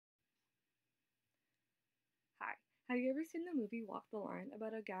Have you ever seen the movie Walk the Line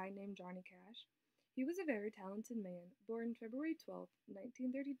about a guy named Johnny Cash? He was a very talented man, born February 12,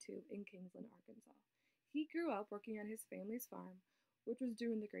 1932, in Kingsland, Arkansas. He grew up working at his family's farm, which was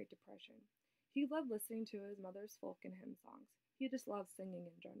during the Great Depression. He loved listening to his mother's folk and hymn songs. He just loved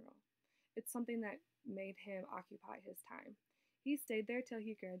singing in general. It's something that made him occupy his time. He stayed there till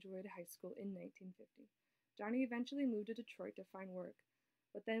he graduated high school in 1950. Johnny eventually moved to Detroit to find work,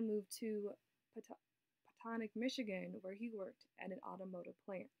 but then moved to Potomac, Michigan, where he worked at an automotive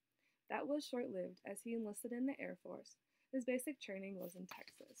plant. That was short lived as he enlisted in the Air Force. His basic training was in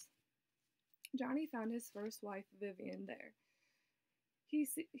Texas. Johnny found his first wife, Vivian, there. He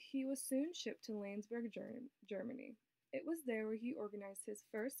was soon shipped to Landsberg, Germany. It was there where he organized his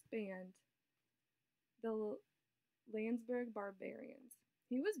first band, the Landsberg Barbarians.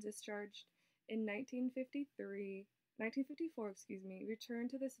 He was discharged in 1954, returned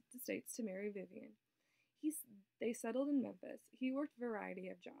to the States to marry Vivian. They settled in Memphis. He worked a variety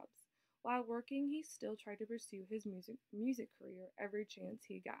of jobs. While working, he still tried to pursue his music career every chance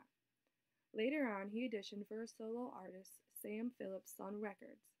he got. Later on, he auditioned for a solo artist, Sam Phillips' Sun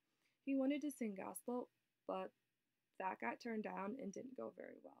Records. He wanted to sing gospel, but that got turned down and didn't go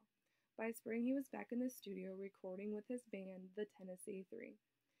very well. By spring, he was back in the studio recording with his band, the Tennessee Three.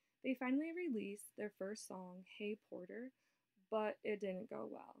 They finally released their first song, Hey Porter, but it didn't go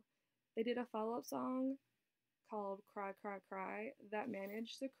well. They did a follow up song called Cry, Cry, Cry that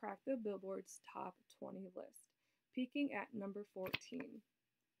managed to crack the Billboard's top 20 list, peaking at number 14.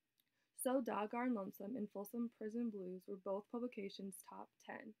 So Doggone Lonesome and Folsom Prison Blues were both publications' top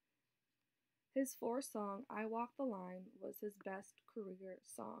 10. His fourth song, I Walk the Line, was his best career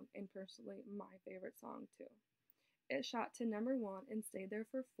song and personally my favorite song too. It shot to number 1 and stayed there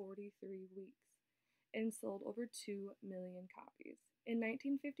for 43 weeks and sold over 2 million copies. In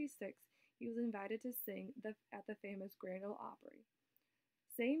 1956, he was invited to sing at the famous Grand Ole Opry.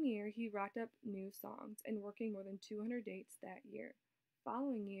 Same year, he racked up new songs and working more than 200 dates that year.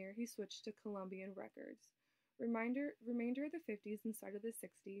 Following year, he switched to Columbia Records. Remainder of the 50s and start of the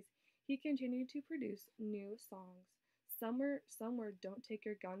 60s, he continued to produce new songs. Some were Don't Take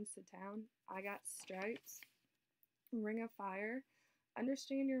Your Guns to Town, I Got Stripes, Ring of Fire,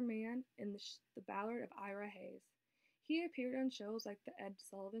 Understand Your Man, and the Ballad of Ira Hayes. He appeared on shows like The Ed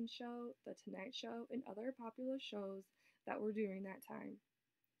Sullivan Show, The Tonight Show, and other popular shows that were during that time.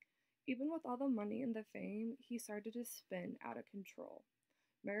 Even with all the money and the fame, he started to spin out of control.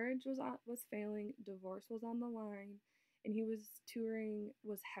 Marriage was failing, divorce was on the line, and touring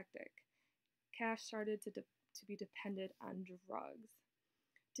was hectic. Cash started to be dependent on drugs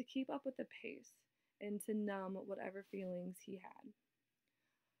to keep up with the pace and to numb whatever feelings he had.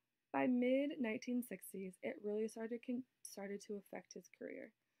 By mid 1960s, it really started to affect his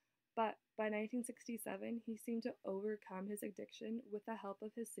career. But by 1967, he seemed to overcome his addiction with the help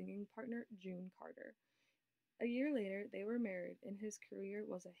of his singing partner, June Carter. A year later, they were married, and his career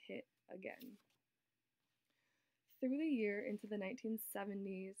was a hit again. Through the year into the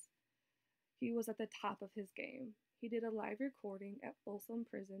 1970s, he was at the top of his game. He did a live recording at Folsom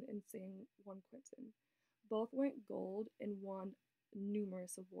Prison and sang One Quentin. Both went gold and won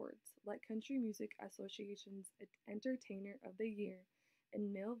numerous awards, like Country Music Association's Entertainer of the Year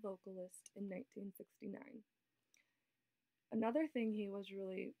and Male Vocalist in 1969. Another thing he was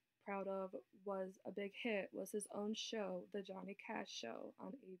really proud of was a big hit was his own show, The Johnny Cash Show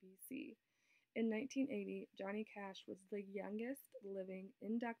on ABC. In 1980, Johnny Cash was the youngest living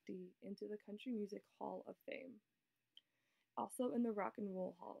inductee into the Country Music Hall of Fame, also in the Rock and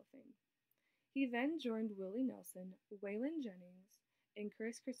Roll Hall of Fame. He then joined Willie Nelson, Waylon Jennings, and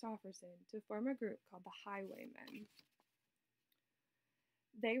Kris Kristofferson to form a group called the Highwaymen.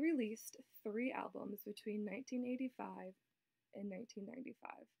 They released 3 albums between 1985 and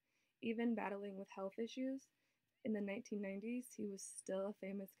 1995. Even battling with health issues, in the 1990s, he was still a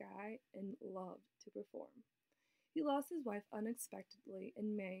famous guy and loved to perform. He lost his wife unexpectedly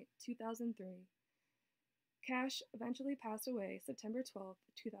in May 2003. Cash eventually passed away September 12,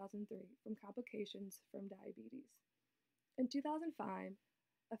 2003, from complications from diabetes. In 2005,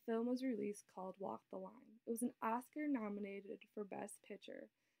 a film was released called Walk the Line. It was an Oscar nominated for Best Picture.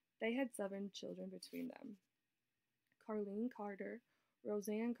 They had 7 children between them: Carlene Carter,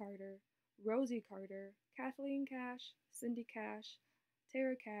 Roseanne Carter, Rosie Carter, Kathleen Cash, Cindy Cash,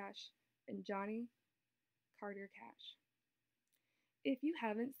 Tara Cash, and Johnny Carter Cash. If you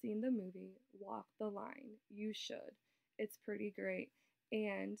haven't seen the movie Walk the Line, you should. It's pretty great,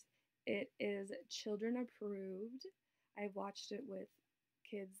 and it is children approved. I've watched it with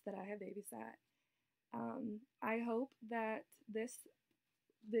kids that I have babysat. I hope that this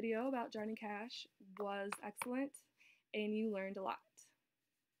video about Johnny Cash was excellent, and you learned a lot.